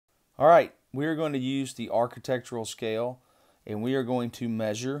All right, we are going to use the architectural scale, and we are going to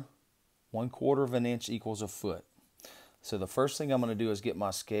measure 1/4 of an inch equals a foot. So the first thing I'm going to do is get my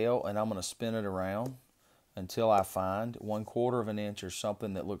scale, and I'm going to spin it around until I find 1/4 of an inch or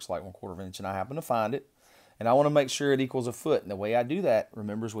something that looks like 1/4 of an inch, and I happen to find it. And I want to make sure it equals a foot. And the way I do that,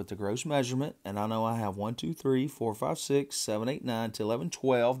 remember, is with the gross measurement. And I know I have 1, 2, 3, 4, 5, 6, 7, 8, 9, 10, 11,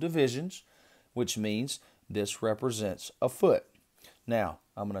 12 divisions, which means this represents a foot. Now,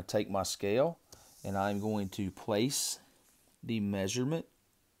 I'm going to take my scale, and I'm going to place the measurement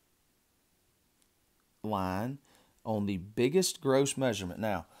line on the biggest gross measurement.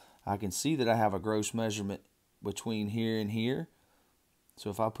 Now, I can see that I have a gross measurement between here and here. So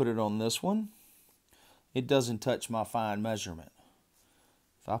if I put it on this one, it doesn't touch my fine measurement.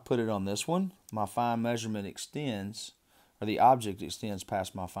 If I put it on this one, my fine measurement extends, or the object extends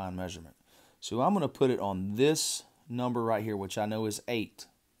past my fine measurement. So I'm going to put it on this number right here, which I know is 8.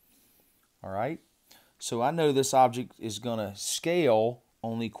 All right? So I know this object is going to scale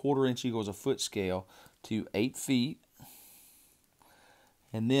on the 1/4 inch equals a foot scale to 8 feet.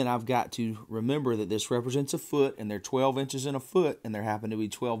 And then I've got to remember that this represents a foot, and there are 12 inches in a foot, and there happen to be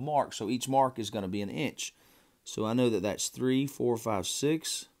 12 marks. So each mark is going to be an inch. So I know that that's 3, 4, 5,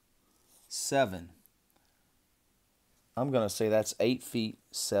 6, 7. I'm going to say that's 8 feet,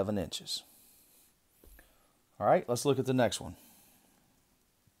 7 inches. All right, let's look at the next one.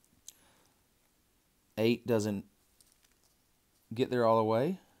 8 doesn't get there all the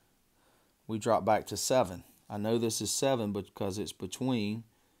way. We drop back to 7. I know this is 7 because it's between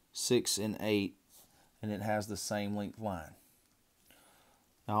 6 and 8, and it has the same length line.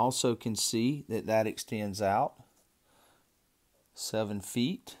 I also can see that that extends out 7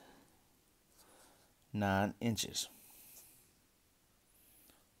 feet, 9 inches.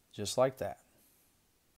 Just like that.